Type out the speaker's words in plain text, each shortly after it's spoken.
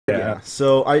Yeah.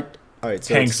 So all right. So it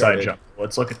Tank side started. jump.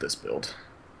 Let's look at this build.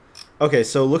 Okay,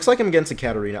 so looks like I'm against a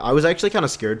Katarina. I was actually kind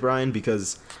of scared, Brian,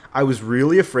 because I was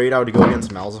really afraid I would go against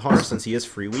Malzahar since he is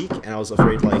free weak, and I was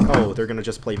afraid like, oh, they're gonna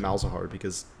just play Malzahar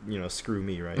because screw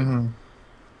me, right?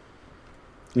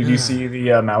 Did you see the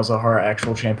Malzahar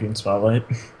actual champion spotlight?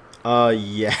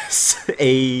 Yes,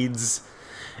 AIDS.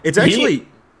 It's He, actually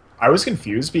I was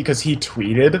confused because he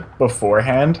tweeted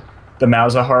beforehand, the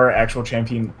Malzahar actual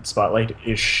champion spotlight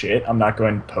is shit. I'm not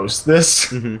going to post this.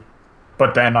 mhm.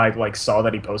 But then I like saw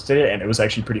that he posted it, and it was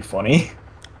actually pretty funny.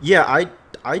 Yeah,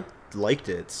 I liked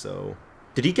it. So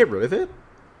did he get rid of it?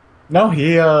 No,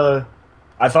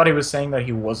 I thought he was saying that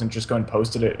he wasn't just going to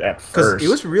post it at Because it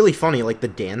was first. really funny, like the I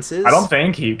don't dances.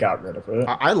 think he got rid of it.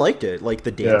 I liked it. Like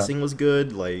the Yeah. dancing was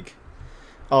good. Like,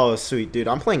 oh sweet, dude.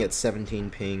 I'm playing at 17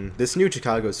 ping. This new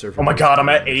Chicago server Oh my mode is god, I'm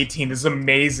pretty at nice. 18. This is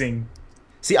amazing.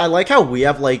 See, I like how we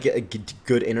have like a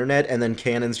good internet, and then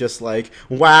Cannon's just like,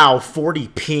 "Wow, 40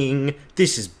 ping.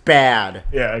 This is bad."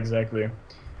 Yeah, exactly.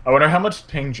 I wonder how much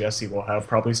ping Jesse will have.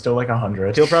 Probably still like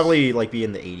 100. He'll probably like be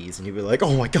in the 80s, and he'll be like,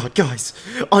 "Oh my god, guys,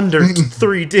 under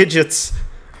 3 digits."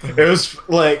 It was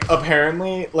like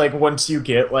apparently like once you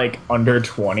get like under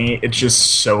 20, it's just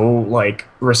so like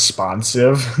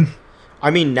responsive. I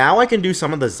mean, now I can do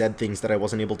some of the Zed things that I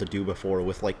wasn't able to do before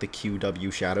with like the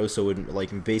QW shadow, so it would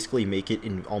like basically make it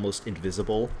almost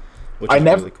invisible, which I is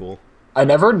never really cool. I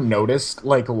never noticed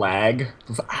like lag.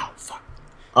 Ow, fuck.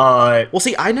 Well,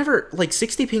 see, I never like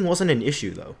 60 ping wasn't an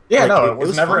issue though. Yeah, Like no, it it was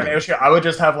was never an fine. issue. I would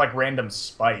just have like random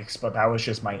spikes, but that was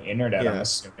just my internet, I'm Yeah.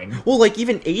 assuming. Well, like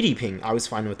even 80 ping, I was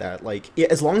fine with that. Like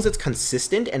as long as it's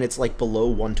consistent and it's like below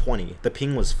 120, the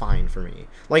ping was fine for me.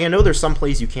 Like I know there's some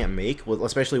plays you can't make,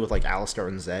 especially with like Alistar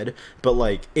and Zed, but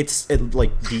like it's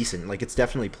like decent. Like it's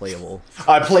definitely playable.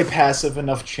 I play passive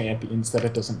enough champions that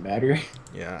it doesn't matter.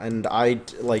 Yeah, and I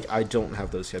don't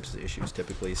have those types of issues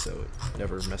typically, so it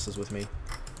never messes with me.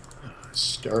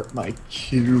 Start my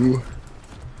queue.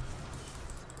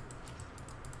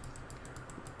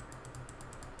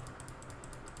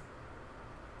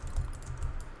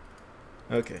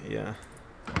 Okay, yeah.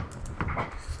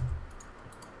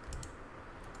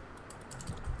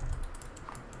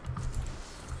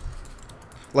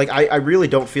 Like I really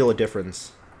don't feel a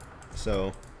difference.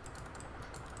 So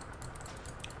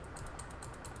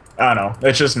I don't know.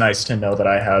 It's just nice to know that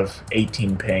I have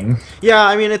 18 ping. yeah,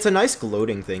 I mean it's a nice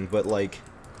gloating thing, but like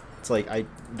it's like I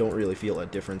don't really feel a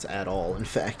difference at all, in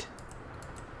fact.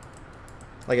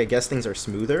 Like I guess things are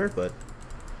smoother, but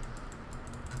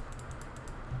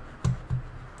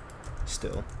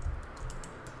still.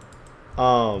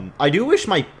 I do wish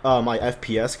my my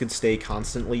FPS could stay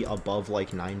constantly above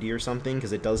like 90 or something,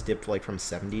 because it does dip like from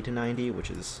 70 to 90,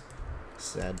 which is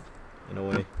sad in a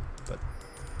way. But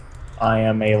I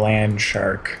am a land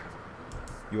shark.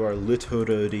 you are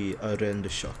literally a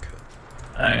rend shock.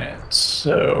 Alright,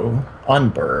 so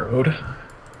unburrowed.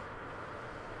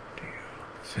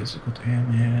 Physical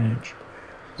damage.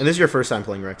 And this is your first time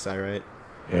playing Rek'Sai, right?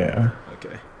 Yeah.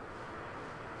 Okay.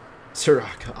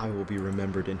 Soraka, I will be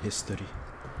remembered in history.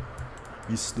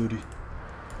 History.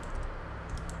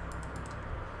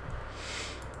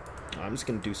 I'm just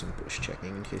gonna do some bush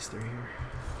checking in case they're here.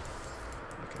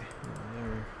 Okay,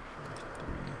 there.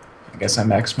 I guess I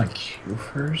max my Q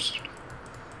first.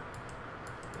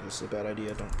 This is a bad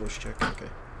idea. Don't bush check. Okay.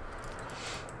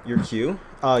 Your Q?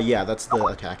 Yeah, that's the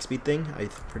attack speed thing. I'm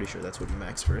pretty sure that's what you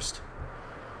max first.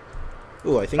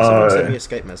 Ooh, I think someone sent me a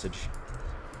Skype message.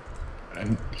 I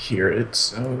didn't hear it,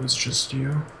 so it's just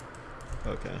you.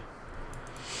 Okay.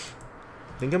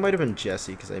 I think it might have been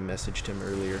Jesse, because I messaged him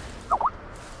earlier.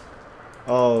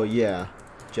 Oh, yeah.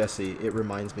 Jesse, it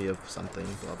reminds me of something,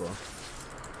 blah, blah.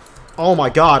 Oh my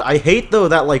god, I hate, though,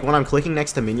 that, like, when I'm clicking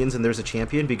next to minions and there's a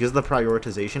champion, because of the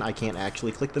prioritization, I can't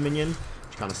actually click the minion,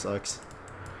 which kind of sucks.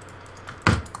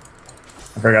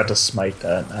 I forgot to smite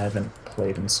that. I haven't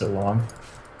played in so long.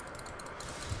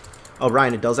 Oh,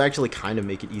 Ryan, it does actually kind of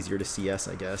make it easier to CS,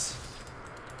 I guess.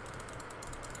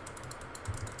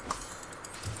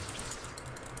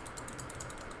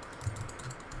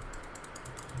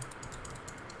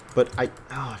 But it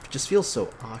just feels so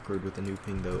awkward with the new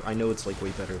ping, though. I know it's, like, way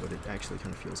better, but it actually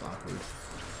kind of feels awkward.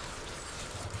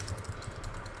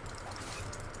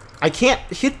 I can't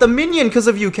hit the minion because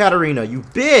of you, Katarina, you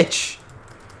bitch!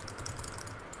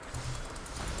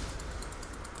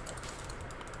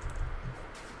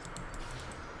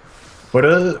 What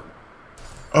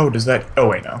oh, does that... Oh,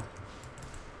 wait, no.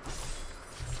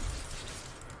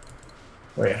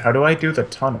 Wait, how do I do the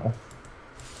tunnel?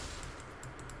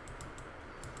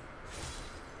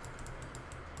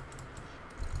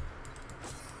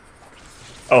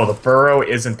 Oh, the burrow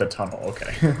isn't the tunnel.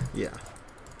 Okay. Yeah.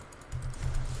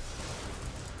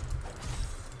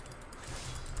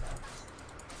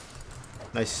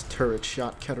 Nice turret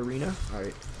shot, Katarina.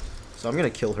 Alright. So I'm gonna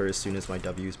kill her as soon as my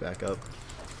W's back up.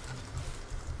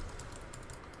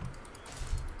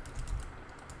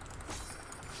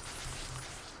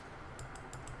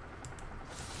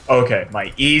 Okay,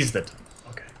 my E's the tunnel.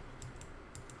 Okay.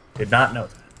 Did not know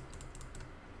that.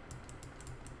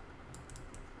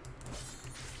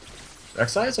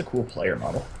 Rek'Sai is a cool player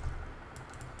model.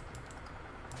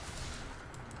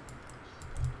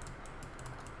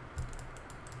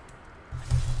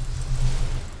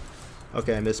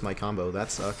 Okay, I missed my combo.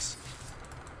 That sucks.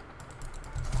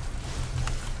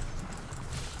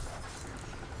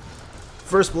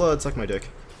 First blood, suck my dick.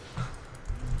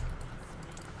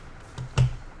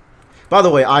 By the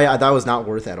way, that was not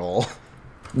worth at all.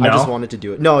 No? I just wanted to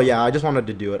do it. No, yeah, I just wanted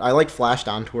to do it. I like flashed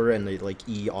onto her and they like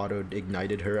E auto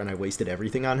ignited her and I wasted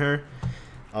everything on her.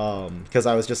 Because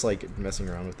I was just like messing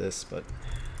around with this, but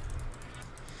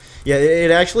yeah,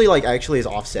 it actually is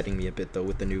offsetting me a bit though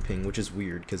with the new ping, which is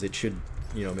weird because it should,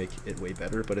 you know, make it way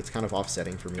better, but it's kind of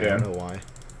offsetting for me. Yeah. I don't know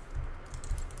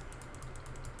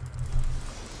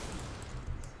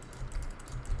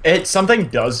why. Something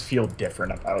does feel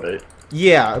different about it.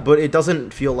 Yeah, but it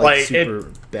doesn't feel like super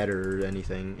better or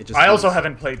anything. It just I also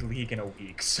haven't played League in a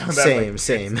week, so that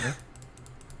same.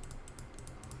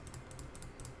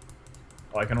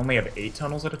 Oh, I can only have 8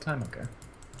 tunnels at a time? Okay.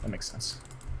 That makes sense.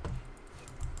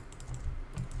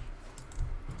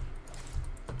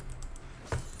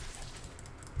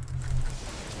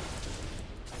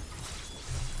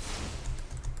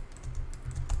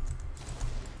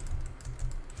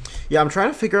 Yeah, I'm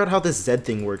trying to figure out how this Zed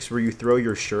thing works, where you throw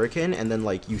your shuriken and then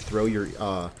like you throw your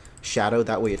shadow.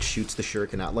 That way it shoots the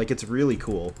shuriken out. Like it's really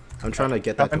cool. I'm trying to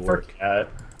get that to work.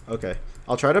 Okay,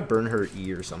 I'll try to burn her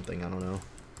E or something. I don't know.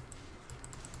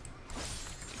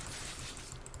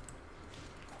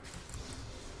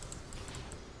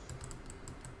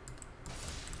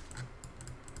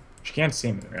 She can't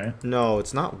see me, right? No,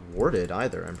 it's not warded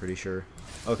either. I'm pretty sure.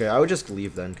 Okay, I would just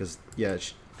leave then, cause yeah.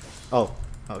 Oh.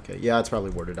 Okay, yeah, it's probably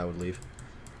warded. I would leave.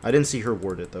 I didn't see her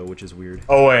ward it though, which is weird.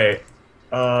 Oh wait,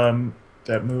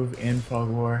 that move in Fog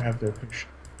War have their picture.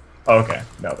 Oh, okay,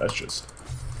 no, that's just.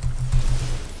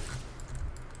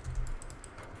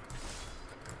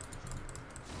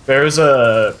 There's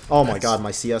a. Oh my god,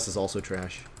 my CS is also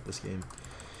trash this game.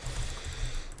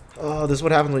 Oh, this is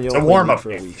what happens when you don't warm up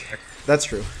for a week. That's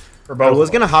true. For both. I was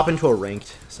gonna hop into a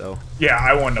ranked, so. Yeah,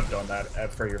 I wouldn't have done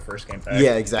that for your first game back.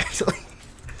 Yeah, exactly.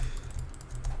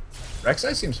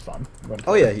 Rek'Sai seems fun.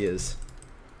 Oh yeah, he is.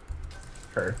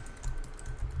 Her.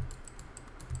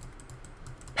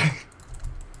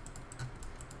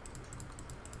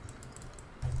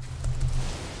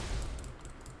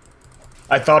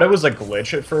 I thought it was a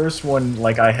glitch at first when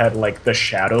like I had like the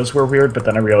shadows were weird, but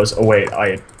then I realized, oh wait,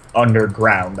 I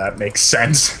underground. That makes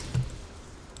sense.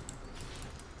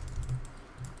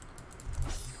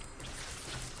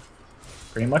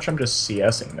 Pretty much I'm just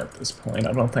CSing at this point.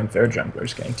 I don't think their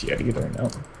jungler's ganked yet either, no.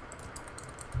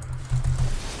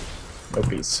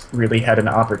 Nobody's really had an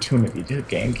opportunity to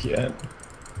gank yet.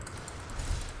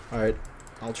 Alright,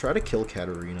 I'll try to kill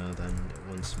Katarina then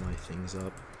once my thing's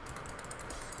up.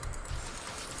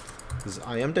 Because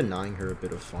I am denying her a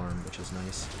bit of farm, which is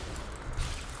nice.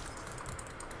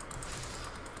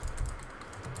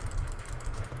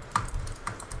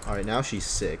 Alright, now she's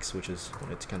 6, which is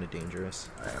when it's kind of dangerous.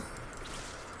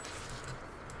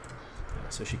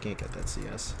 So she can't get that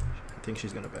CS. I think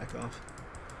she's gonna back off.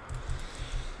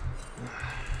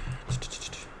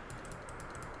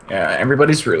 Yeah,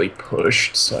 everybody's really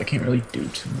pushed, so I can't really do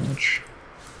too much.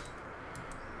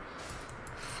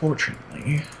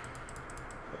 Fortunately.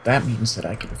 But that means that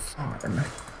I can farm.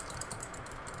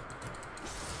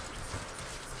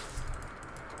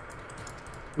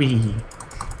 Wee.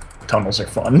 Tunnels are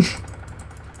fun.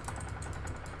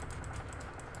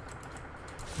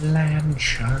 Land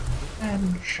shark,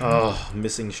 land shark. Oh,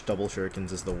 missing double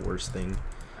shurikens is the worst thing.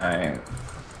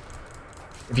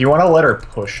 If you want to let her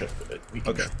push a bit, we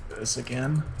can try this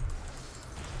again.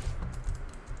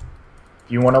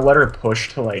 If you want to let her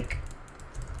push to like...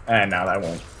 no, that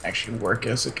won't actually work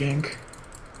as a gank.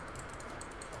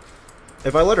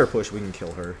 If I let her push, we can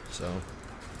kill her, so...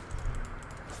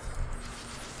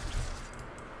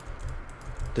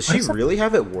 Does she really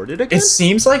have it warded again? It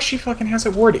seems like she fucking has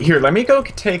it warded. Here, let me go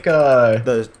take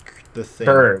the thing.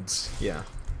 Birds. Yeah.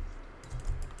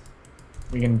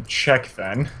 We can check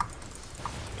then.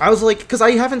 I was like, because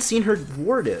I haven't seen her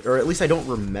ward it, or at least I don't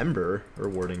remember her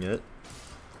warding it.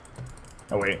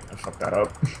 Oh wait, I fucked that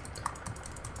up.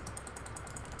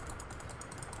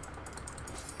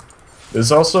 This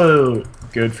is also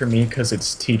good for me because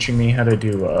it's teaching me how to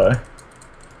do, Alright,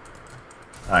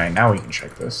 now we can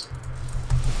check this.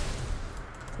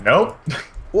 Nope.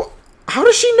 What? How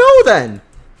does she know then?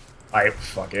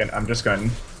 Fuck it. I'm just going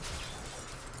to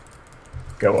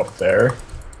go up there.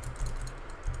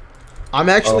 I'm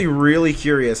actually really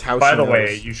curious how she knows. By the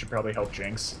way, you should probably help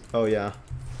Jinx. Oh, yeah.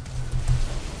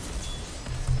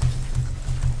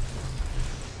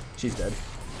 She's dead.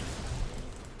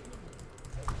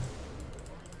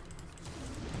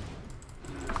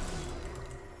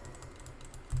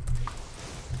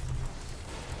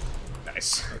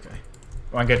 Nice. Okay.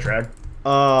 Want to get dragged?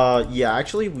 Yeah,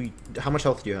 actually, how much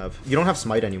health do you have? You don't have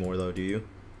smite anymore, though, do you?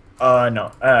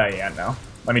 No. Yeah, no.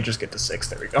 Let me just get to 6.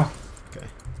 There we go. Okay.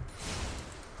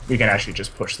 We can actually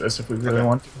just push this if we really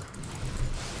want to.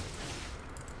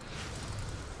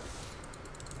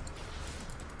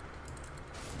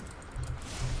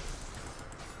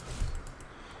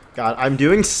 God,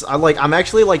 I'm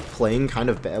actually, like, playing kind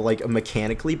of bad, like,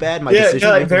 mechanically bad. My decision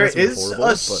making there has been is horrible,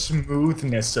 a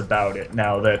smoothness about it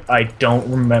now that I don't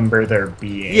remember there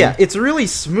being. Yeah, it's really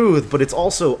smooth, but it's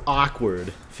also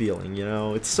awkward feeling, you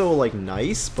know? It's so, like,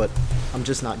 nice, but I'm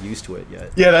just not used to it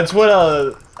yet. Yeah, that's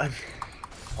what,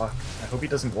 fuck, I hope he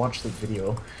doesn't watch the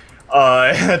video.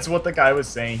 That's what the guy was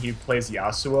saying. He plays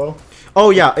Yasuo.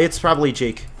 Oh, yeah, it's probably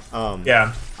Jake.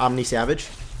 Yeah. Omni Savage?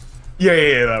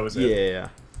 Yeah, that was it. Yeah.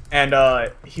 And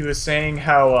he was saying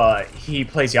how he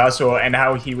plays Yasuo and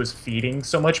how he was feeding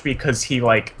so much because he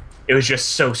it was just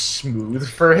so smooth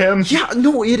for him. Yeah,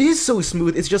 no, it is so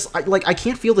smooth. It's just I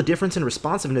can't feel the difference in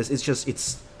responsiveness.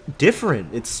 It's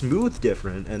different. It's smooth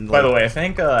different. And by the way, I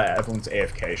think Evelyn's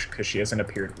AFK because she hasn't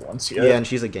appeared once yet. Yeah, and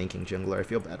she's a ganking jungler. I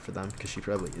feel bad for them because she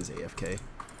probably is AFK.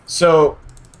 So,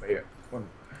 wait,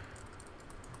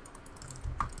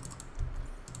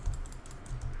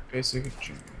 basic.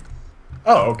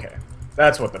 Oh, okay.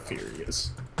 That's what the Fury is.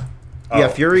 Yeah,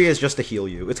 Fury is just to heal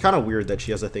you. It's kind of weird that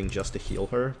she has a thing just to heal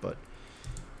her, but...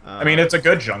 I mean, it's a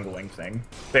good jungling thing.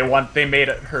 They made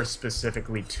her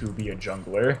specifically to be a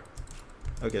jungler.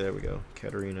 Okay, there we go.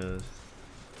 Katarina...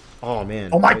 Oh, man.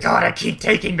 Oh my god, I keep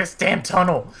taking this damn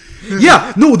tunnel!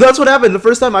 Yeah! No, that's what happened. The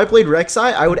first time I played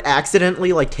Rek'Sai, I would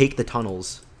accidentally, take the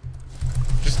tunnels.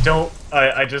 Just don't...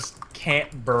 I just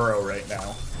can't burrow right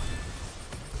now.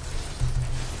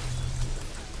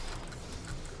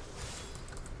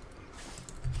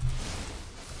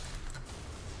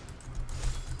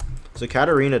 So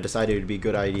Katarina decided it would be a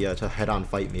good idea to head-on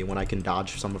fight me when I can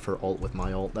dodge some of her ult with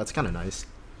my ult. That's kind of nice.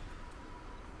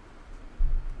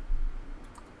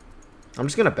 I'm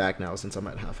just going to back now since I'm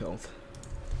at half health.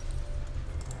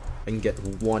 I can get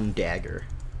 1 dagger.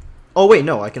 Oh, wait,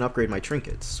 no, I can upgrade my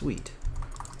trinkets. Sweet.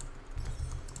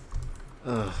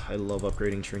 Ugh, I love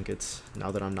upgrading trinkets now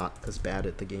that I'm not as bad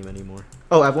at the game anymore.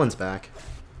 Oh, Evelyn's back.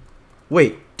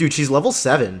 Wait, dude, she's level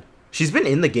 7. She's been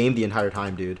in the game the entire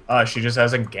time, dude. She just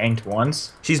hasn't ganked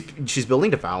once. She's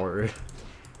building Devourer.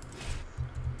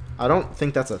 I don't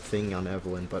think that's a thing on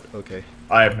Evelyn, but okay.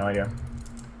 I have no idea.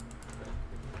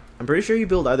 I'm pretty sure you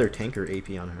build either tank or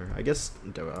AP on her. I guess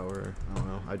Devourer. I don't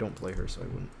know. I don't play her, so I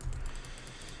wouldn't.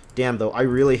 Damn, though, I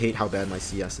really hate how bad my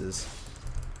CS is.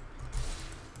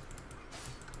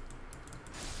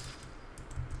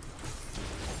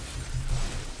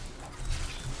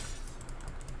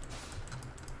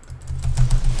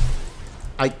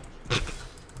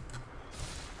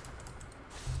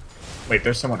 Wait,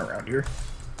 there's someone around here.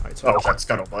 Alright, so that's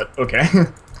Scuttlebutt. Okay.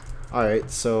 Alright,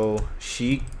 so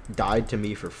she died to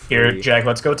me for free. Here, Jack,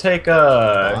 let's go take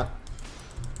let's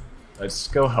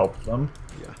go help them.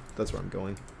 Yeah, that's where I'm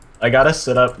going. I gotta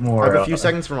set up more. I have a few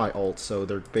seconds for my ult, so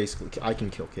they're basically... I can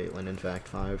kill Caitlyn, in fact.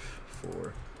 5,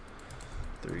 4,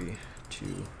 3, 2,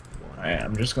 1. Alright,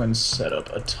 I'm just going to set up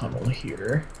a tunnel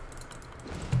here.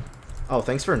 Oh,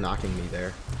 thanks for knocking me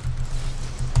there.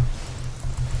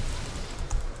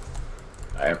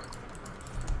 Alright.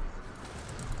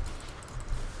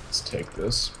 Let's take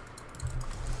this.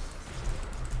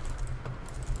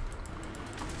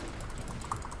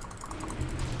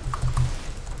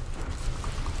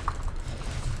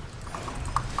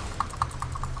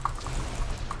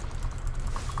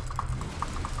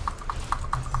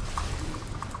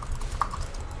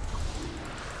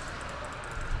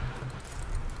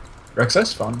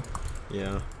 Rek'Sai's fun.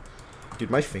 Yeah. Dude,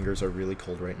 my fingers are really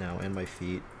cold right now, and my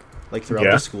feet. Like,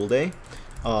 throughout the school day.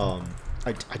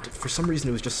 For some reason,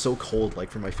 it was just so cold,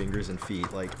 like, for my fingers and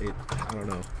feet. Like, I don't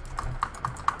know.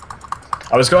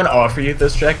 I was going to offer you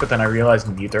this, Jack, but then I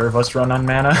realized neither of us run on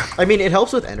mana. I mean, it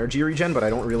helps with energy regen, but I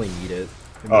don't really need it.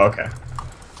 I mean, oh, okay.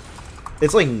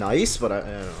 It's, like, nice, but I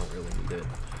don't really need it.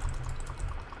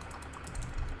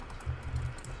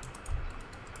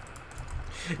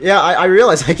 Yeah, I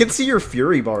realize I can see your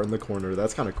Fury bar in the corner.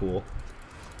 That's kind of cool.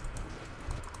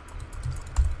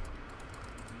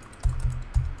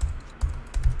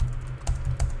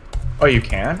 Oh, you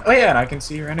can? Oh, yeah, and I can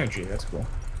see your energy. That's cool.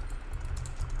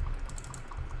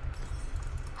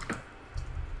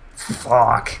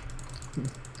 Fuck.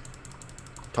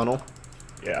 Tunnel?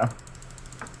 Yeah.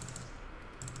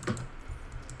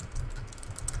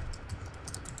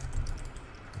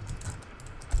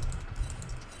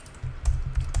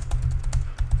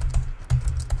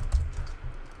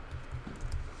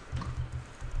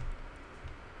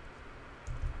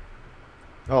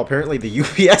 Oh, apparently the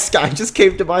UPS guy just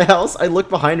came to my house. I looked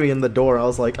behind me in the door. I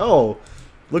was like, oh,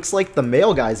 looks like the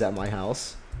mail guy's at my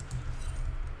house.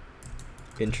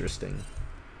 Interesting.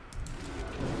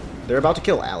 They're about to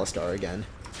kill Alistar again.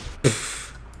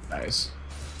 Nice.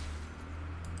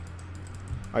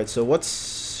 Alright, so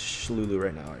what's Lulu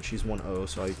right now? Alright, she's 1-0,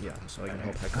 so I can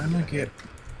help Heck. I'm gonna get...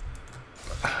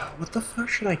 What the fuck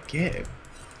should I get?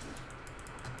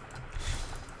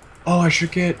 Oh, I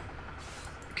should get...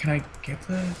 Can I get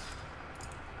the...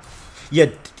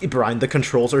 Yeah, Brian, the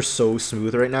controls are so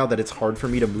smooth right now that it's hard for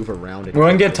me to move around. We're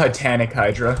gonna get Titanic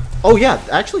Hydra. Oh yeah,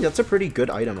 actually that's a pretty good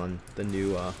item on the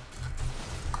new,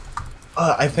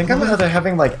 I think I'm either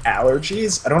having, like,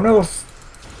 allergies. I don't know if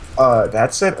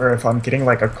that's it, or if I'm getting,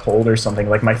 like, a cold or something.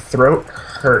 Like, my throat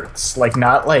hurts. Like,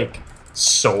 not, like,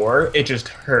 sore. It just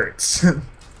hurts.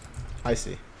 I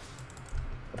see.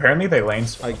 Apparently they lane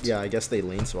swapped. Yeah, I guess they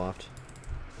lane swapped.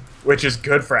 Which is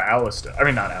good for Alistar. I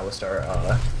mean, not Alistar,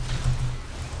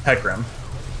 Hecarim.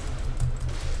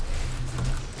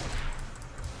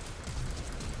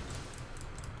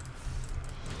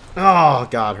 Oh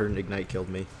god, her Ignite killed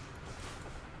me.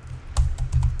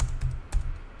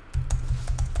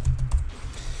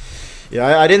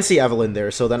 Yeah, I didn't see Evelyn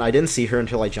there, so then I didn't see her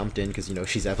until I jumped in, because, you know,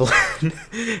 she's Evelyn.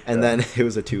 And then it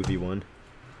was a 2v1.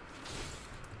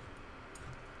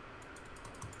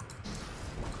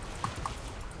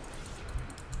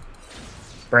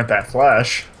 Burnt that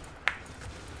flash.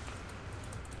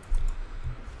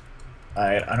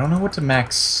 I don't know what to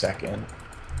max second.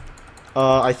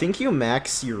 I think you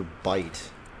max your bite.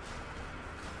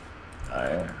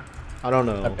 I don't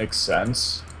know. That makes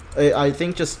sense. I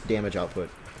think just damage output,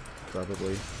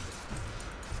 probably.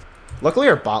 Luckily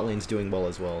our bot lane's doing well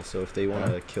as well, so if they want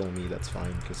to kill me, that's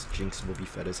fine, because Jinx will be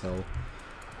fed as hell.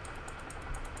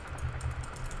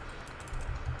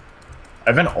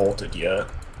 I haven't ulted yet.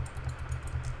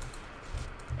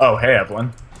 Oh, hey,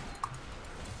 Evelyn.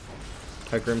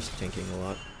 Hecarim's tanking a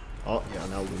lot. Oh, yeah,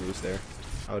 now Lulu's there.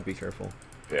 I would be careful.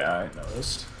 Yeah, I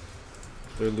noticed.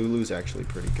 Their Lulu's actually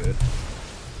pretty good.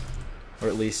 Or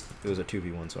at least it was a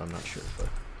 2v1, so I'm not sure, but...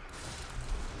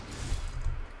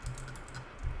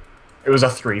 It was a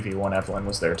 3v1, Evelyn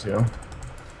was there too.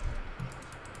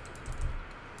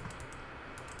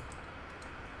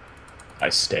 I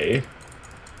stay.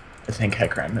 I think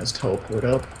Hecarim has teleport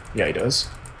up. Yeah, he does.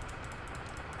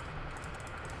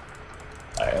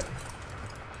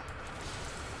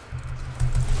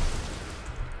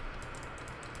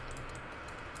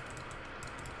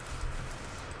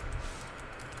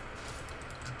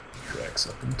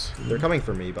 They're coming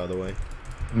for me, by the way.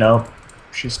 No,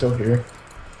 she's still here.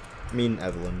 I mean,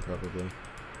 Evelyn, probably.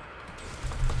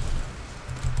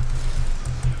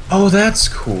 Oh, that's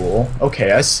cool.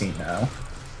 Okay, I see now.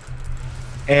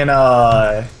 And,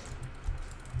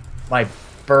 my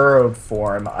burrowed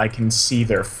form, I can see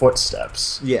their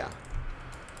footsteps. Yeah.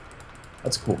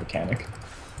 That's a cool mechanic.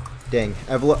 Dang,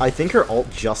 Evelyn, I think her ult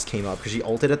just came up, because she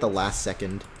ulted at the last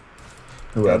second.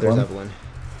 Who, yeah, Evelyn? there's Evelyn.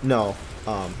 No,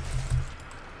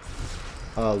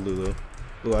 Lulu.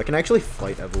 Ooh, I can actually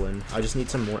fight Evelyn. I just need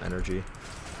some more energy.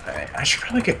 I should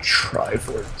probably get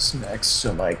Triforce next,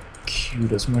 so my Q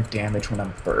does more damage when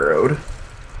I'm burrowed.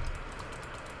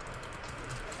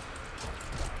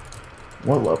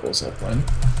 What level is Evelyn?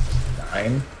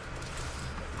 9?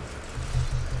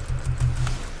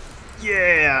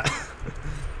 Yeah!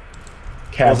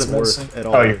 Cat's wasn't missing. worth at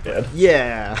all. Oh, you're dead.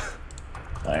 Yeah!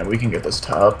 Alright, we can get this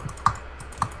top.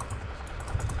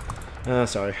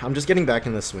 Sorry. I'm just getting back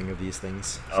in the swing of these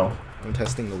things. Oh. I'm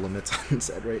testing the limits on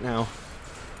Zed right now.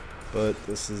 But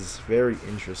this is very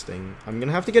interesting. I'm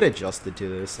gonna have to get adjusted to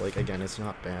this. Like, again, it's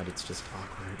not bad. It's just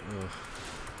awkward. Ugh.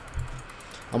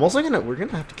 I'm also we're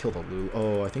gonna have to kill the Lulu.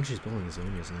 Oh, I think she's building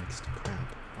Zonia's next.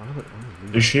 Crap.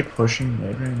 Is she pushing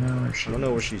mid right now? Or I don't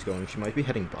know where she's going. She might be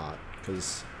heading bot,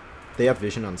 because they have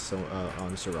vision on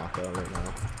Soraka right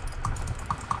now.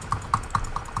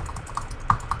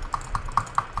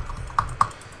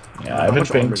 Yeah, I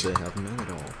haven't been. They have none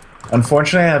at all.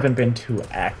 Unfortunately, I haven't been too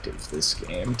active this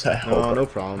game to help. No, no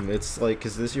problem. It's like,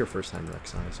 because this is your first time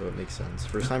Rek'Sai, so it makes sense.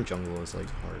 First time jungle is, like,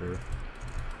 harder.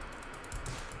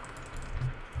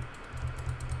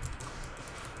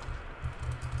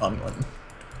 Fun one.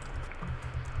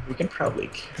 We can probably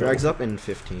kill... Drags up in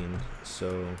 15,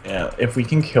 so... Yeah, if we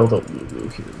can kill the Lulu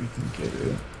here, we can get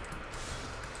it.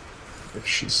 If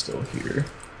she's still here.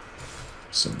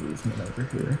 Some movement over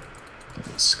here.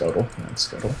 It's Scuttle, not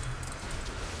Scuttle.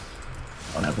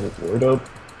 I don't have a ward up.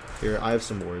 Here, I have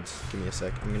some wards. Give me a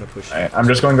sec. I'm gonna push... I'm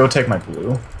just going to go take my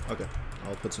blue. Okay.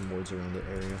 I'll put some wards around the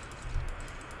area.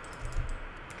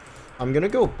 I'm gonna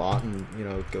go bot and, you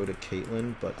know, go to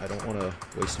Caitlyn, but I don't want to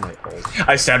waste my ult.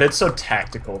 I sounded so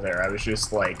tactical there. I was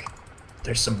just like,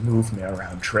 there's some movement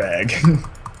around Drag.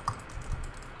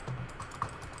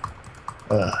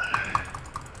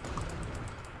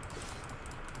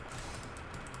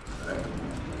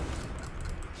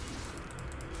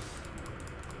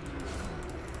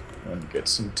 And get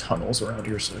some tunnels around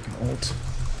here so I can ult.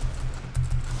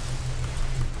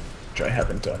 Which I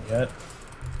haven't done yet.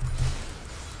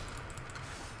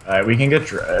 Alright, we can get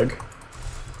Drag.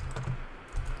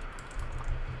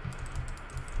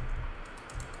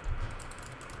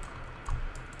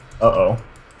 Uh-oh.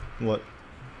 What?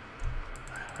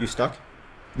 You stuck?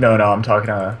 No, I'm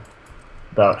talking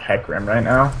about Hecarim right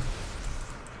now.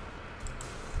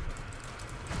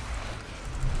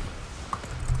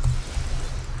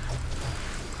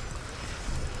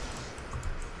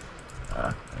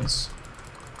 Nice.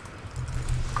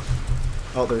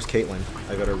 Oh, there's Caitlyn.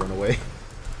 I gotta run away.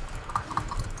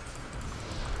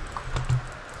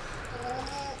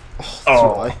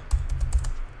 Oh.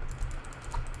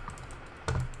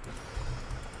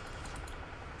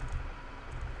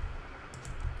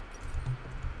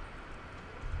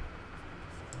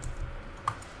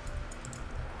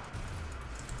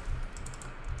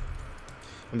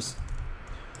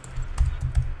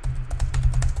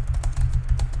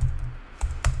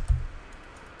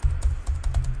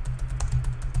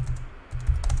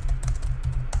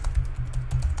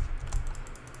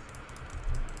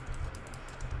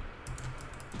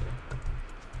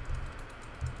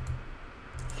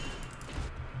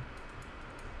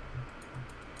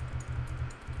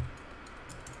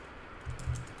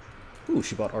 Ooh,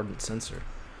 she bought Ardent Sensor.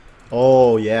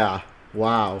 Oh, yeah.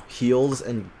 Wow. Heals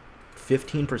and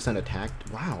 15% attack.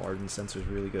 Wow, Ardent Sensor is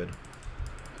really good.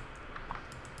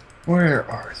 Where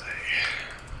are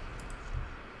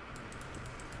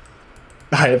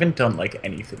they? I haven't done, like,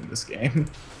 anything this game.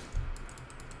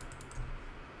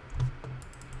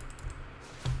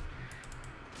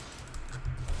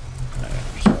 I'm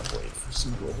just gonna wait for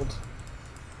some gold.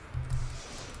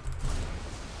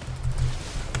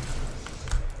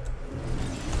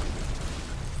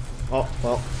 Oh,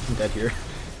 well, I'm dead here.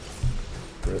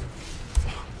 Rip.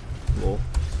 Lol.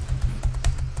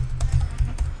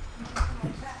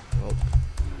 Well.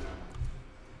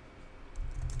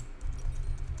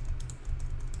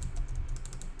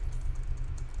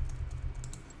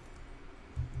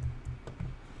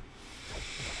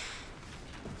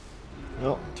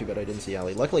 Well, too bad I didn't see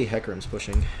Ali. Luckily, Hecarim's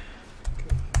pushing.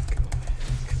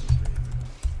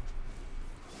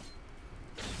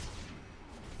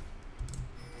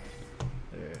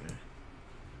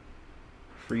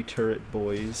 Free turret,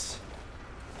 boys.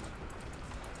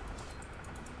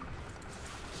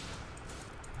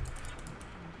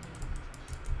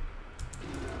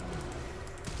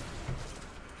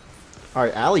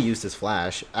 Alright, Ali used his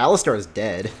flash. Alistar is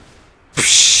dead. I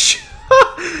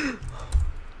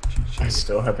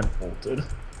still haven't ulted.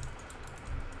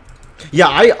 Yeah,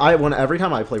 every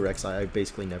time I play Rek'Sai, I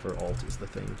basically never ult is the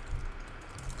thing.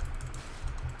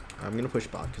 I'm gonna push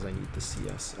bot because I need the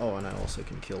CS. Oh, and I also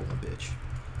can kill a bitch.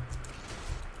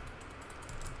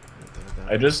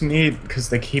 I just need, because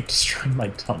they keep destroying my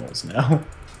tunnels now.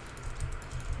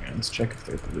 Yeah, let's check if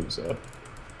their blue's up.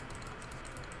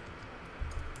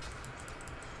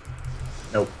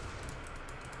 Nope.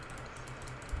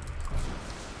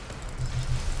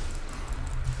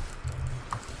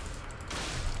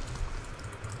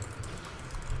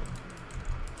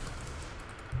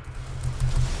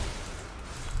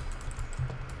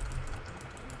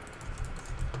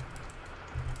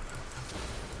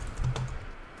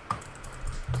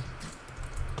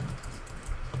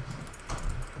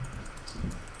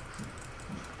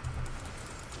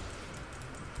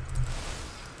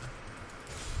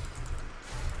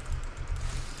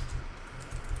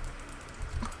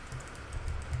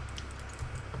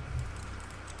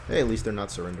 Hey, at least they're not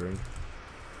surrendering.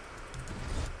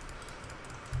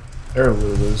 Their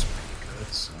Lulu's pretty good,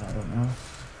 so I don't know.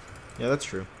 Yeah, that's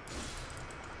true.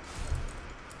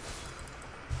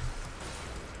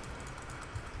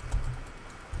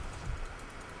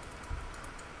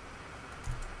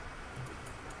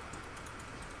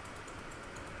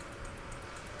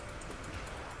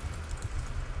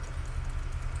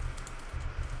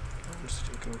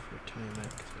 for Tiamat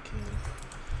because I can.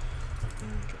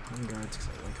 And get home guards because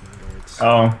I like home guards.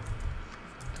 Oh.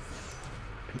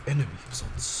 An enemy is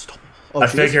unstoppable. Oh, I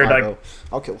figured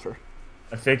I'll kill her.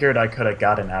 I figured I could have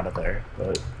gotten out of there,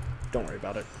 but don't worry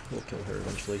about it. We'll kill her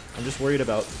eventually. I'm just worried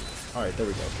about. All right, there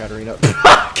we go. Katarina.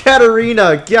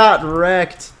 Katarina got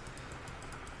wrecked.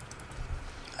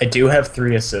 I do have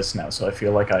 3 assists now, so I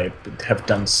feel like I have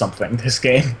done something this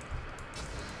game.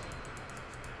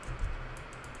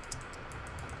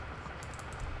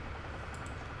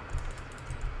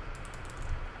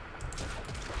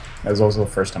 That was also the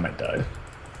first time I died.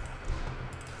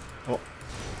 Oh,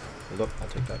 hold up. I'll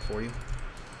take that for you.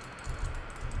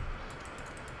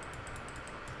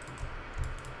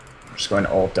 I'm just going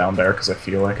all down there because I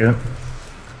feel like it.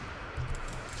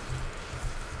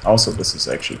 Also, this is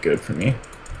actually good for me.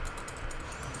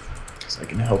 Because I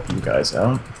can help you guys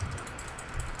out.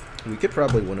 We could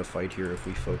probably win a fight here if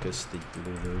we focus the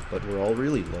Lulu, but we're all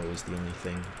really low is the only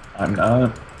thing. I'm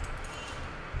not.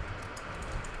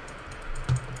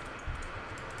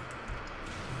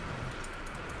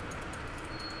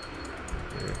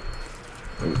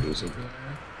 Lulu's over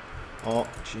there. Oh,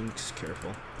 Jinx,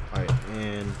 careful. Alright,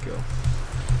 and go.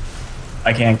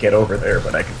 I can't get over there,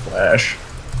 but I can flash.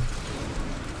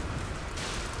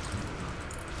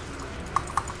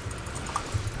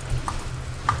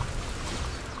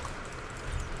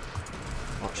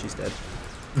 Oh, she's dead.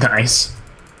 Nice.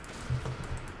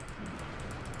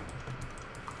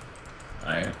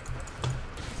 Alright.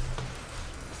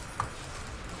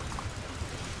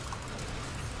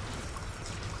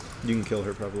 You can kill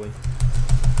her, probably.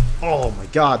 Oh my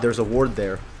god, there's a ward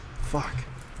there. Fuck.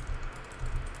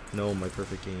 No, my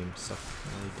perfect game sucked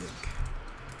my dick.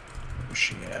 Where's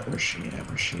she at? Where's she at?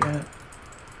 Where's she at?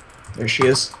 There she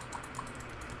is.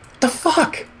 What the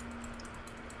fuck?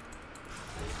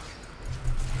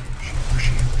 Where's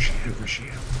she at? Where's she at? Where's she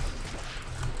at?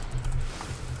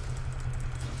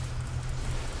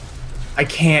 I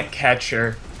can't catch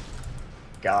her.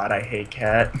 God, I hate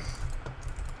cat.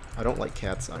 I don't like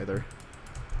cats either.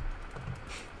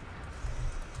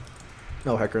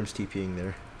 No, Hecarim's TPing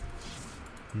there.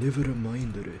 Never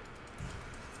mind it.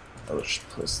 Let's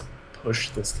just push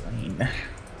this lane.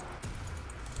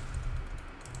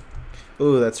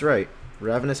 Ooh, that's right.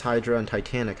 Ravenous Hydra and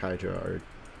Titanic Hydra are...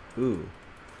 Ooh.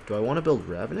 Do I want to build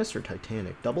Ravenous or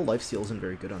Titanic? Double lifesteal isn't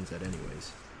very good on Zed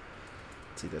anyways.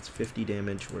 Let's see, that's 50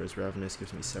 damage, whereas Ravenous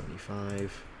gives me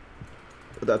 75.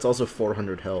 But that's also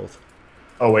 400 health.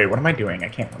 Oh wait, what am I doing? I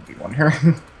can't 1v1 her.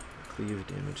 Cleave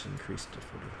damage increased to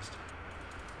 40 this time.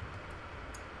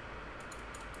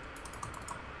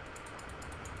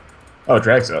 Oh, it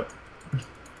drags up. No,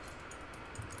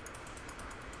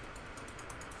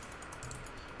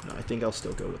 I think I'll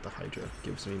still go with the Hydra.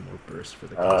 Gives me more burst for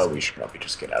the We should probably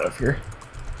just get out of here.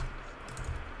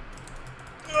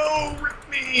 No, rip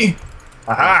me!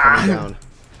 Aha! Coming down.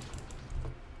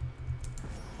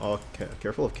 Oh,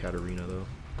 careful of Katarina, though.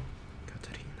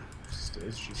 Katarina.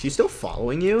 She's still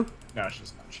following you? No,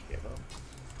 she's not. She gave up.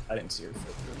 I didn't see her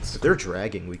footprints. If they're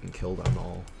dragging, we can kill them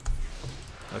all.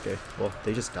 Okay, well,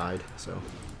 they just died, so...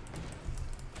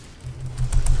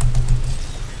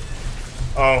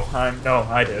 Oh, no,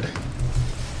 I did.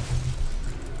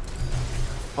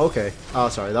 Okay. Oh,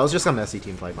 sorry. That was just a messy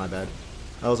team fight. My bad.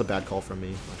 That was a bad call from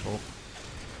me. My fault.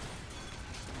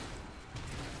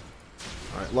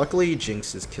 Alright, luckily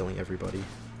Jinx is killing everybody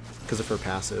because of her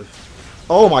passive.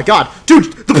 Oh my god!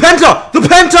 Dude! The Penta! The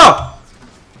Penta!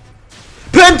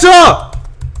 Penta!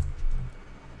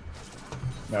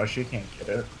 No, she can't get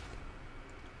it.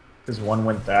 Because one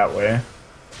went that way.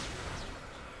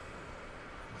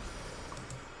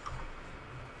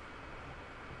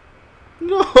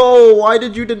 No! Why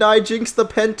did you deny Jinx the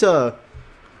Penta?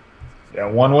 Yeah,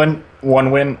 one went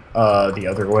the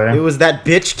other way. It was that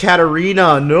bitch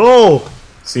Katarina. No!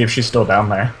 See if she's still down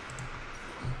there.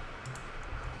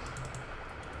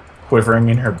 Quivering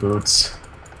in her boots.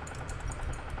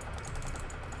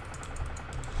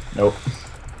 Nope.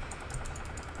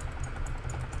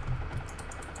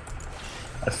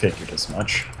 I figured as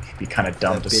much. She'd be kind of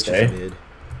dumb That to bitch stay. is mid.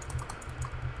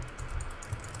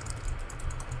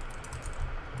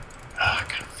 Ah,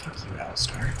 God, fuck you,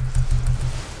 Alistar.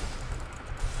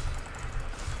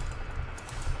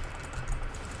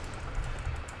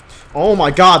 Oh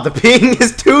my god, the ping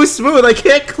is too smooth. I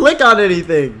can't click on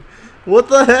anything. What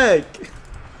the heck?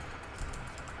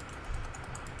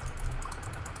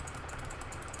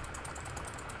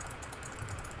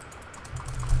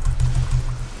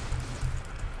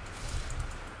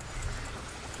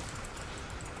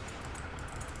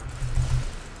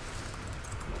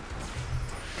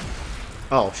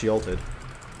 Oh, she ulted.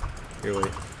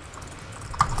 Really?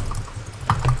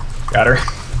 Got her.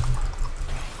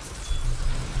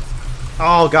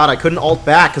 Oh god, I couldn't ult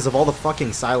back because of all the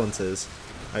fucking silences.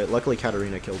 Alright, luckily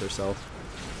Katarina killed herself.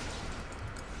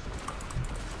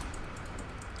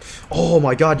 Oh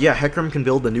my god, yeah, Hecarim can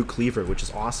build the new cleaver, which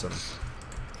is awesome.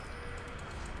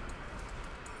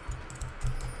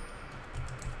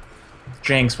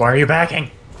 Jinx, why are you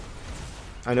backing?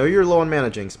 I know you're low on mana,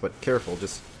 Jinx, but careful,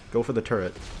 just go for the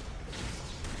turret.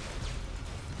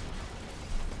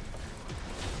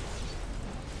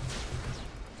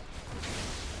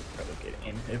 Probably get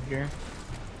inhib here.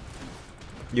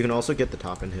 You can also get the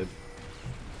top inhib.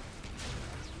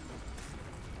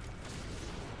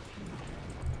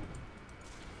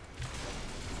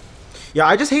 Yeah,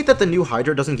 I just hate that the new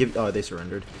Hydra doesn't give... Oh, they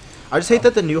surrendered. I just hate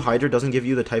that the new Hydra doesn't give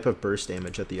you the type of burst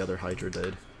damage that the other Hydra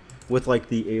did. With, like,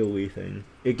 the AoE thing.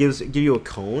 It give you a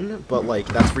cone, but, like,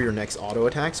 that's for your next auto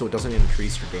attack, so it doesn't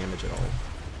increase your damage at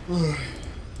all.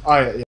 Oh, yeah.